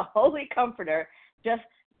holy comforter, just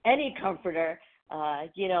any comforter, my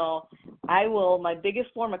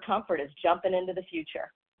biggest form of comfort is jumping into the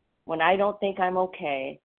future. When I don't think I'm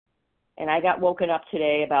okay, and I got woken up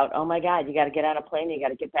today about, oh my God, you got to get on a plane, you got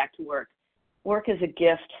to get back to work. Work is a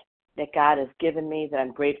gift that God has given me that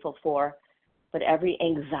I'm grateful for, but every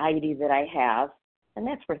anxiety that I have, and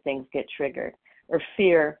that's where things get triggered, or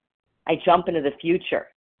fear, I jump into the future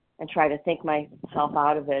and try to think myself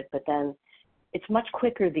out of it, but then it's much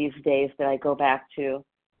quicker these days that I go back to,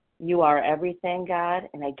 you are everything, God,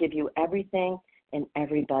 and I give you everything and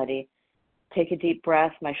everybody. Take a deep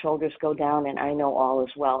breath, my shoulders go down, and I know all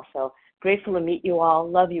is well. So grateful to meet you all,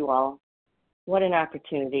 love you all. What an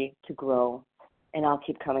opportunity to grow, and I'll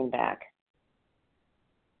keep coming back.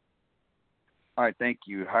 All right, thank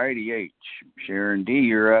you, Heidi H. Sharon D.,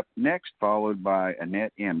 you're up next, followed by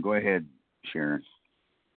Annette M. Go ahead, Sharon.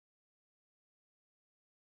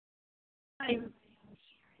 Hi,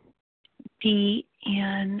 D,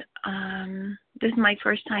 and this is my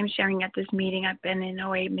first time sharing at this meeting. I've been in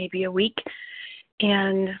OA maybe a week,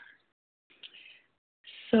 and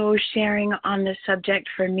so sharing on this subject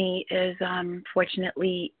for me is,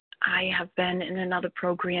 fortunately, I have been in another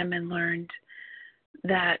program and learned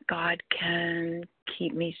that God can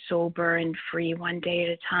keep me sober and free one day at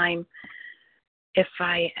a time if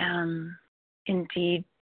I am indeed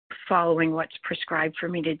following what's prescribed for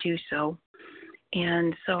me to do so.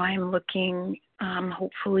 And so I'm looking,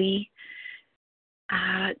 hopefully,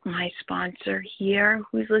 at my sponsor here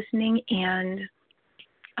who's listening. And,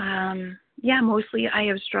 mostly I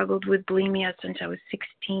have struggled with bulimia since I was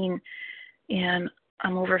 16, and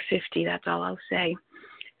I'm over 50, that's all I'll say.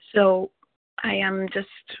 So I am just,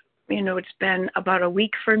 it's been about a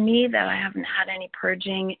week for me that I haven't had any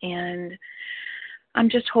purging, and I'm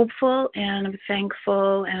just hopeful and I'm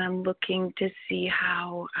thankful, and I'm looking to see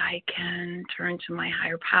how I can turn to my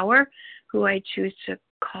higher power, who I choose to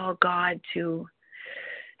call God, to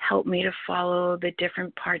help me to follow the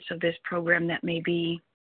different parts of this program that maybe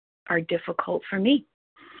are difficult for me.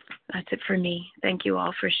 That's it for me. Thank you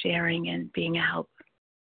all for sharing and being a help.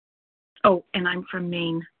 Oh, and I'm from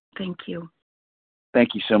Maine. Thank you.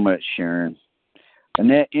 Thank you so much, Sharon.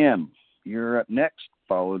 Annette M., you're up next,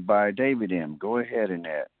 followed by David M. Go ahead,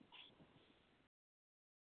 Annette.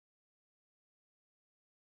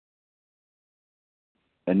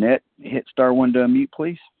 Annette, hit star one to unmute,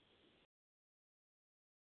 please.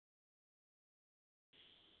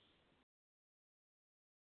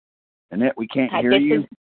 Annette, we can't hear you.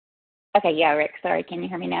 Okay, yeah, Rick, sorry. Can you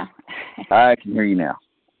hear me now? I can hear you now.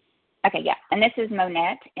 Okay, yeah. And this is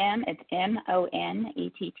Monette M. It's Monette,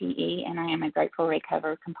 and I am a grateful,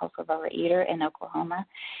 recovered, compulsive overeater in Oklahoma.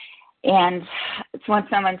 And it's when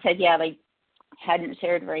someone said, they hadn't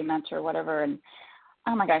shared very much or whatever, and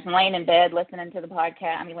oh my gosh, I'm laying in bed listening to the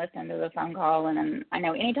podcast, listening to the phone call, and then I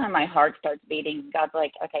know anytime my heart starts beating, God's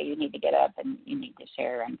like, okay, you need to get up and you need to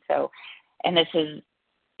share. And so, and this is,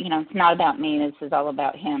 it's not about me, this is all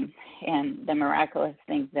about Him and the miraculous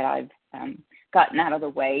things that I've gotten out of the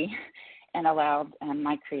way and allowed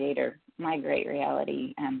my Creator, my great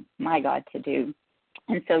reality, my God to do.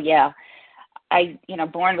 And so, I,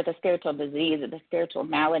 born with a spiritual disease, a spiritual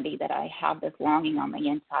malady, that I have this longing on the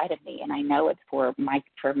inside of me, and I know it's for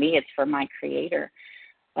me, it's for my Creator,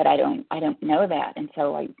 but I don't know that. And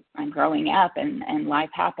so I'm growing up, and life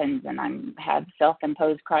happens, and I have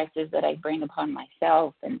self-imposed crises that I bring upon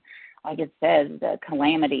myself, and like it says, the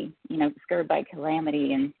calamity, scared by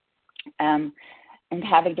calamity, and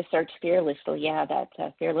having to search fearlessly,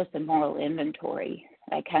 that fearless and moral inventory.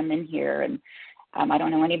 I come in here, and I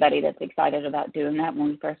don't know anybody that's excited about doing that when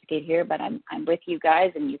we first get here, but I'm with you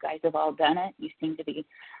guys, and you guys have all done it. You seem to be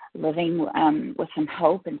living with some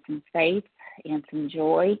hope and some faith and some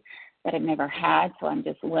joy that I've never had. So I'm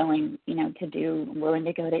just willing, willing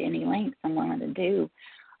to go to any lengths. I'm willing to do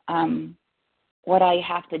what I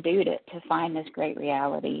have to do to find this great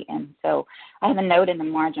reality. And so I have a note in the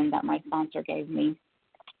margin that my sponsor gave me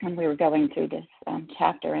when we were going through this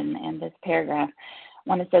chapter and this paragraph.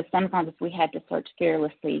 When it says, sometimes we had to search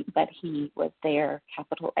fearlessly, but He was there,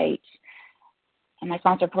 capital H. And my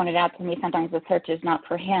sponsor pointed out to me, sometimes the search is not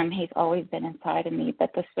for Him. He's always been inside of me,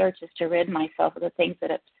 but the search is to rid myself of the things that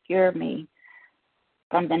obscure me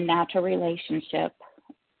from the natural relationship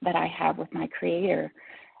that I have with my Creator,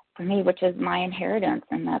 for me, which is my inheritance,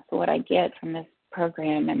 and that's what I get from this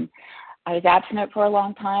program. And I was abstinent for a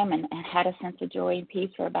long time and had a sense of joy and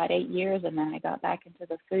peace for about 8 years, and then I got back into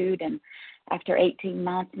the food, and after 18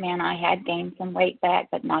 months, I had gained some weight back,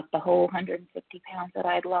 but not the whole 150 pounds that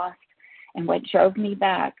I'd lost. And what drove me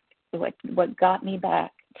back, what got me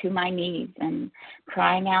back to my knees and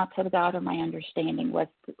crying out to the God of my understanding was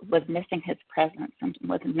missing His presence, and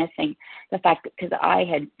was missing the fact that, because I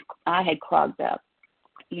had clogged up,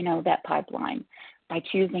 that pipeline by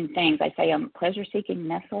choosing things. I say I'm a pleasure-seeking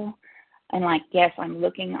missile. And yes, I'm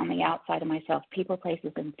looking on the outside of myself, people,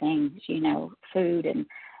 places, and things, food, and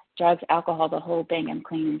drugs, alcohol, the whole thing. I'm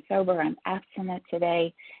clean and sober. I'm abstinent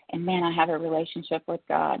today. And, man, I have a relationship with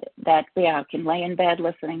God that, I can lay in bed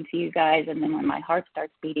listening to you guys, and then when my heart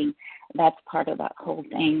starts beating, that's part of that whole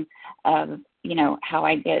thing of, how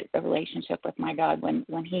I get a relationship with my God when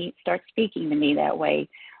he starts speaking to me that way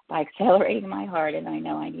by accelerating my heart, and I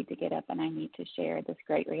know I need to get up and I need to share this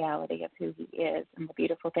great reality of who he is. And the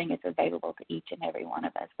beautiful thing is available to each and every one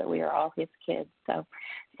of us, that we are all his kids. So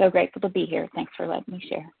grateful to be here. Thanks for letting me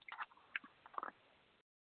share.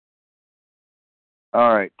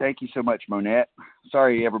 All right. Thank you so much, Monette.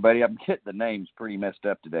 Sorry, everybody. I'm getting the names pretty messed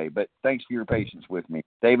up today, but thanks for your patience with me.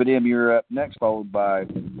 David M., you're up next, followed by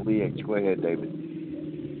Lee H. Go ahead, David.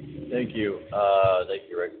 Thank you. Thank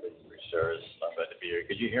you, Rick. Thank you for service. I'm glad to be here.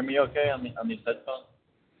 Could you hear me okay on these headphones?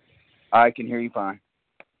 I can hear you fine.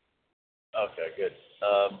 Okay, good.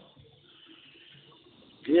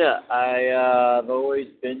 I've always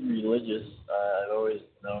been religious. I've always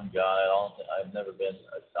known God. I've never been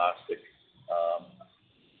agnostic.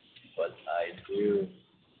 But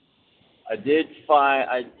I did find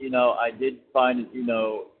a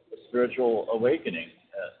spiritual awakening.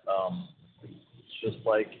 It's just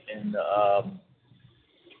like in the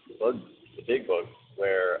big book,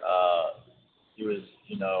 where he was,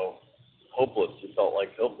 hopeless. He felt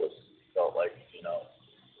like hopeless. He felt like,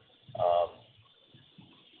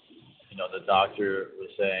 the doctor was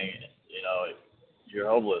saying, you're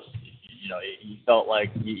hopeless. He felt like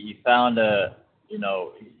he found the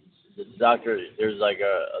doctor, there's like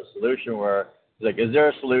a solution where he's like, is there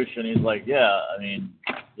a solution? He's like, yeah,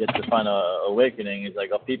 you have to find a awakening. He's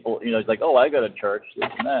like, he's like, I go to church, this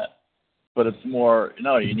and that. But it's more,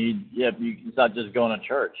 it's not just going to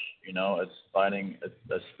church, it's finding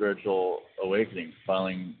a spiritual awakening,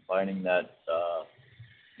 finding that,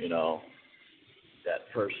 that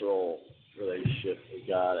personal relationship with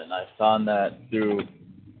God. And I found that through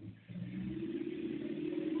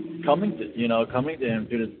coming to him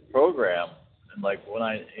through this program, and like when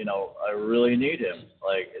I really need him.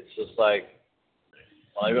 Like, it's just like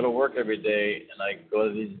when I go to work every day and I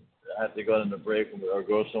have to go in the break or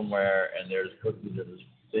go somewhere and there's cookies or there's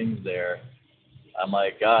things there. I'm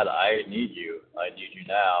like, God, I need you. I need you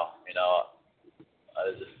now.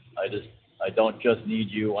 I don't just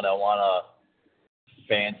need you when I want a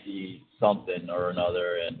fancy something or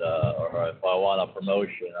another, and or if I want a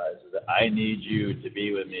promotion. I need you to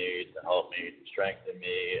be with me, to help me, to strengthen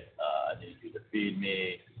me. I need you to feed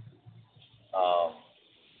me, and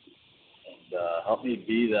help me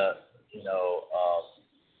be the,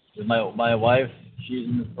 my wife, she's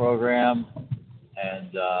in this program,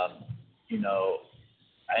 and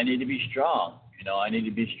I need to be strong. I need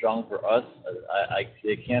to be strong for us.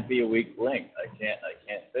 It can't be a weak link. I can't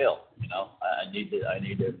fail. I need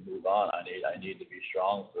to move on. I need to be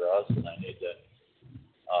strong for us, and I need to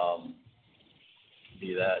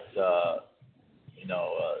be that.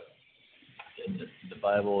 In the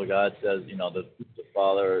Bible, God says, the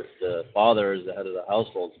father is the head of the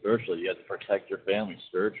household spiritually. You have to protect your family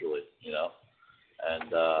spiritually.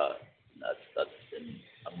 And that's.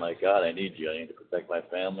 I'm like, God, I need you. I need to protect my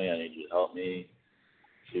family. I need you to help me,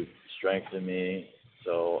 to strengthen me,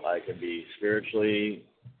 so I can be spiritually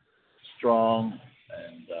strong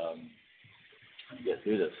and get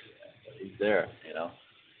through this. He's there,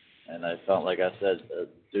 And I felt, like I said,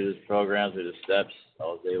 through this program, through the steps, I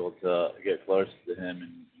was able to get close to him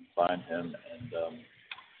and find him. And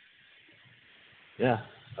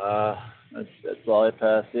that's all I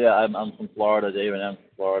passed. Yeah, I'm from Florida, David. I'm from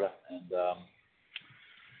Florida, and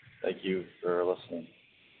thank you for listening.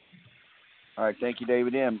 All right, thank you,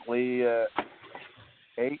 David M. Lee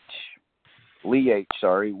H.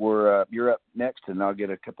 Sorry, you're up next, and I'll get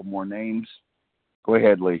a couple more names. Go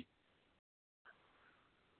ahead, Lee.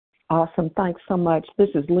 Awesome. Thanks so much. This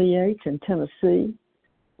is Lee H. in Tennessee,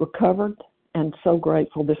 recovered, and so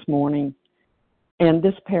grateful this morning. And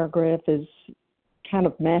this paragraph kind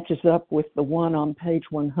of matches up with the one on page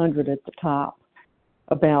 100 at the top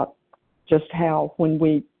about just how when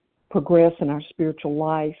we progress in our spiritual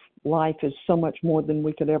life is so much more than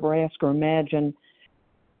we could ever ask or imagine.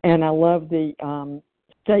 And I love the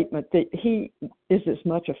statement that he is as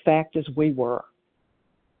much a fact as we were.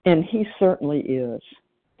 And he certainly is.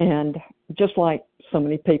 And just like so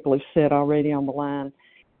many people have said already on the line,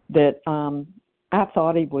 that I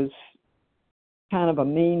thought he was kind of a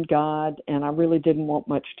mean God, and I really didn't want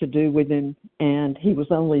much to do with him. And he was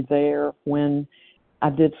only there when I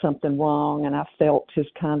did something wrong, and I felt his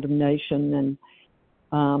condemnation.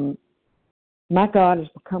 And my God has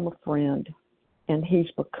become a friend, and he's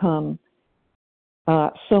become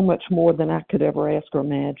so much more than I could ever ask or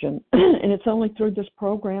imagine. And it's only through this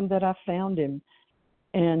program that I found him.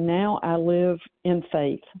 And now I live in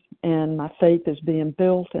faith, and my faith is being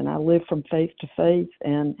built, and I live from faith to faith,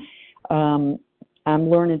 and I'm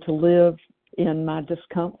learning to live in my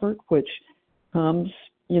discomfort, which comes,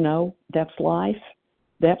 that's life.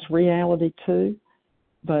 That's reality too.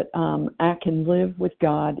 But I can live with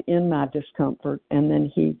God in my discomfort, and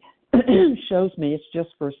then He shows me it's just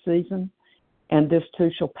for a season, and this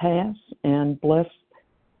too shall pass, and bless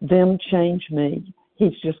them, change me.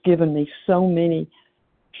 He's just given me so many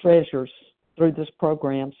treasures through this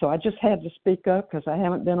program. So I just had to speak up because I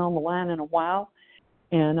haven't been on the line in a while,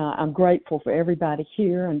 and I'm grateful for everybody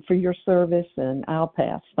here and for your service, and I'll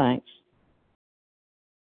pass. Thanks.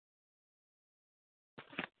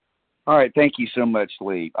 All right, thank you so much,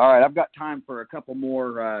 Lee. All right, I've got time for a couple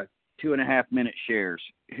more 2.5-minute shares.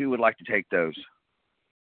 Who would like to take those?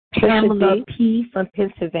 Pamela P. from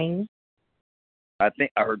Pennsylvania. I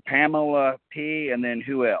think I heard Pamela P. and then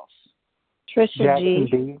who else? Trisha G.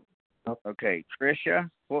 B. Okay, Trisha.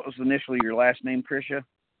 What was initially your last name, Trisha?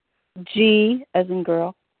 G as in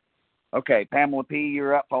girl. Okay, Pamela P.,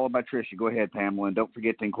 you're up, followed by Trisha. Go ahead, Pamela, and don't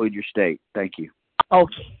forget to include your state. Thank you.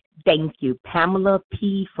 Okay, thank you. Pamela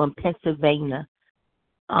P. from Pennsylvania.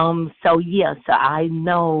 So I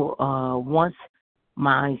know once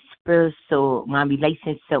my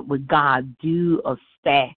relationship with God do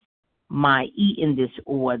affect my eating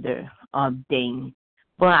disorder thing.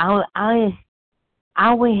 But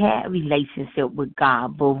I will have a relationship with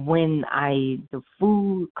God, but when the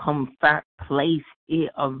food comes first place,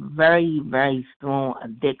 it's a very, very strong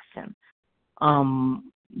addiction.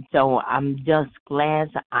 So I'm just glad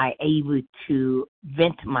that I able to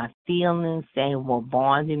vent my feelings, say what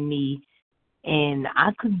bothered me, and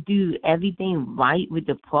I could do everything right with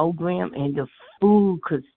the program, and the food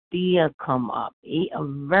could still come up. It's a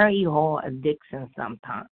very hard addiction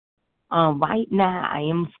sometimes. Right now, I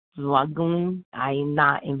am struggling. I am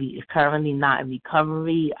currently not in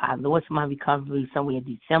recovery. I lost my recovery somewhere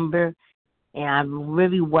in December, and I'm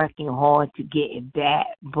really working hard to get it back,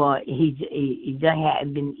 but it just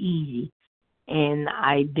hasn't been easy. And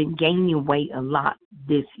I've been gaining weight a lot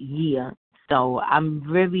this year, so I'm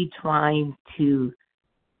really trying to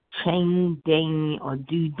change things or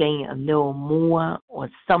do things a little more or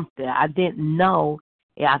something. I didn't know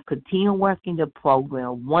if I continue working the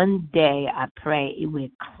program. One day I pray it will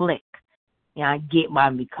click and I get my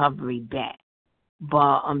recovery back.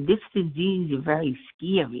 But this disease is very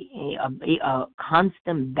scary. A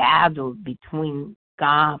constant battle between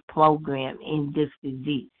God program and this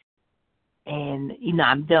disease. And,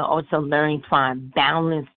 I'm also learning to try and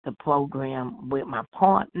balance the program with my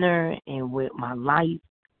partner and with my life.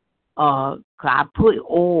 I put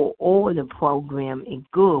all the program in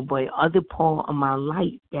good, but other part of my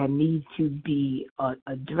life that needs to be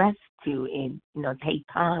addressed to and, take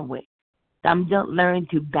time with. So I'm just learning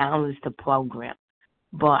to balance the program.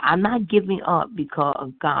 But I'm not giving up because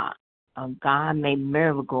of God. God made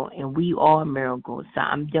miracles, and we are miracles. So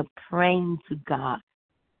I'm just praying to God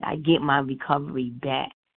that I get my recovery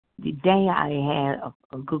back. The day I had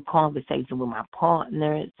a good conversation with my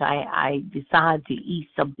partner, so I decided to eat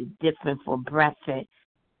something different for breakfast,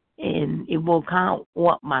 and it will kind of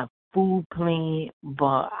off my food plan,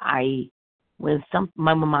 but when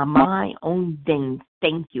my mind owns things,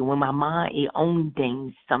 thank you, when my mind owns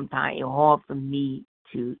things, sometimes it's hard for me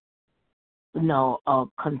to,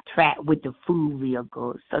 contract with the food real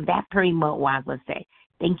good. So that's pretty much what I'm going to say.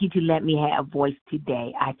 Thank you to let me have a voice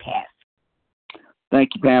today. I pass.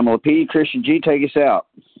 Thank you, Pamela P. Trisha G., take us out.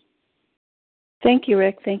 Thank you,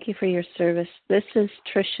 Rick. Thank you for your service. This is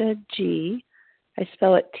Trisha G. I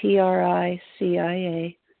spell it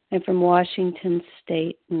Tricia. I'm from Washington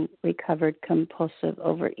State and recovered compulsive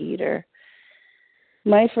overeater.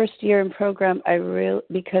 My first year in program,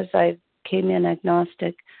 because I came in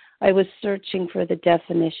agnostic, I was searching for the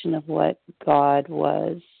definition of what God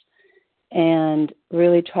was and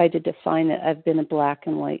really tried to define it. I've been a black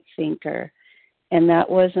and white thinker, and that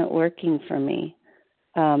wasn't working for me.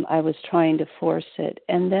 I was trying to force it.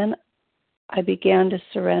 And then I began to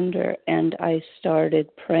surrender, and I started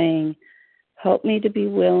praying, help me to be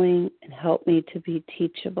willing and help me to be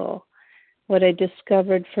teachable. What I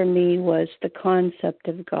discovered for me was the concept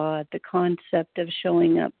of God, the concept of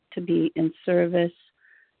showing up to be in service,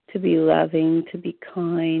 to be loving, to be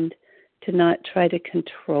kind, to not try to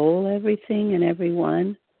control everything and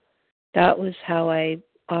everyone. That was how I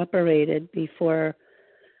operated before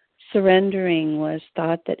surrendering. Was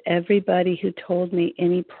thought that everybody who told me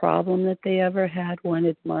any problem that they ever had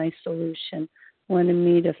wanted my solution, wanted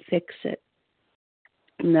me to fix it.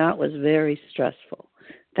 And that was very stressful.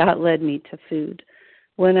 That led me to food.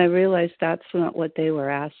 when I realized that's not what they were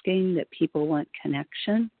asking, that people want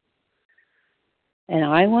connection, and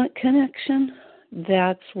I want connection,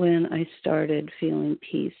 that's when I started feeling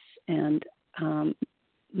peace, and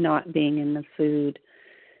not being in the food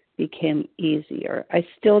became easier. I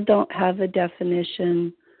still don't have a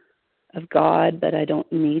definition of God, but I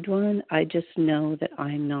don't need one. I just know that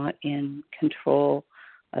I'm not in control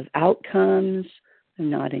of outcomes. I'm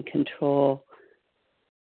not in control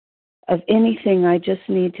of anything. I just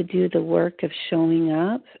need to do the work of showing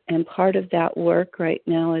up, and part of that work right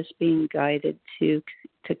now is being guided to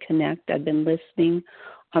connect. I've been listening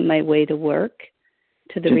on my way to work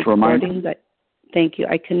to the recording, but thank you.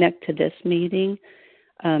 I connect to this meeting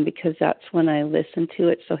because that's when I listen to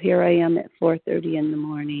it. So here I am at 4:30 in the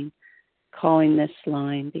morning calling this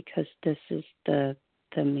line because this is the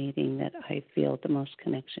meeting that I feel the most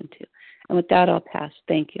connection to. And with that, I'll pass.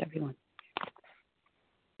 Thank you, everyone.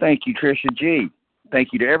 Thank you, Tricia G.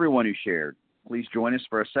 Thank you to everyone who shared. Please join us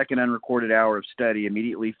for a second unrecorded hour of study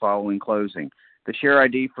immediately following closing. The share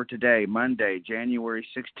ID for today, Monday, January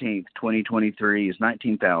 16th, 2023, is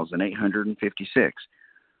 19,856.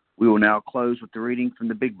 We will now close with the reading from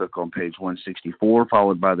the Big Book on page 164,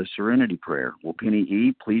 followed by the Serenity Prayer. Will Penny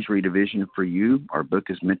E. please read a vision for you? Our book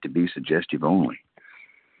is meant to be suggestive only.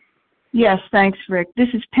 Yes, thanks, Rick. This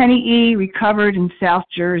is Penny E., recovered in South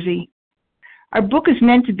Jersey. Our book is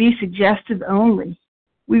meant to be suggestive only.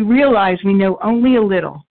 We realize we know only a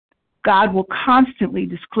little. God will constantly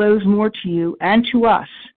disclose more to you and to us.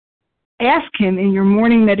 Ask Him in your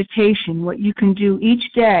morning meditation what you can do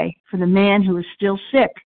each day for the man who is still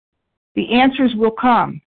sick. The answers will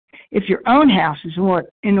come if your own house is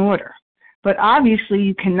in order. But obviously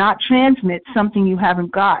you cannot transmit something you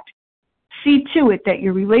haven't got. See to it that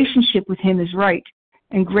your relationship with Him is right,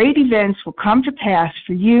 and great events will come to pass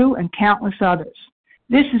for you and countless others.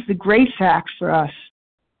 This is the great fact for us.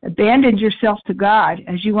 Abandon yourself to God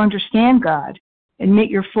as you understand God. Admit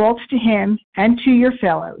your faults to Him and to your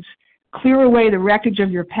fellows. Clear away the wreckage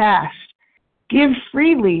of your past. Give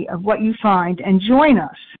freely of what you find and join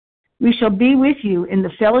us. We shall be with you in the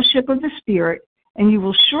fellowship of the Spirit, and you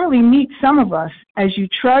will surely meet some of us as you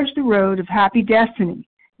trudge the road of happy destiny.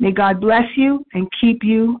 May God bless you and keep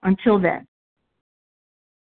you until then.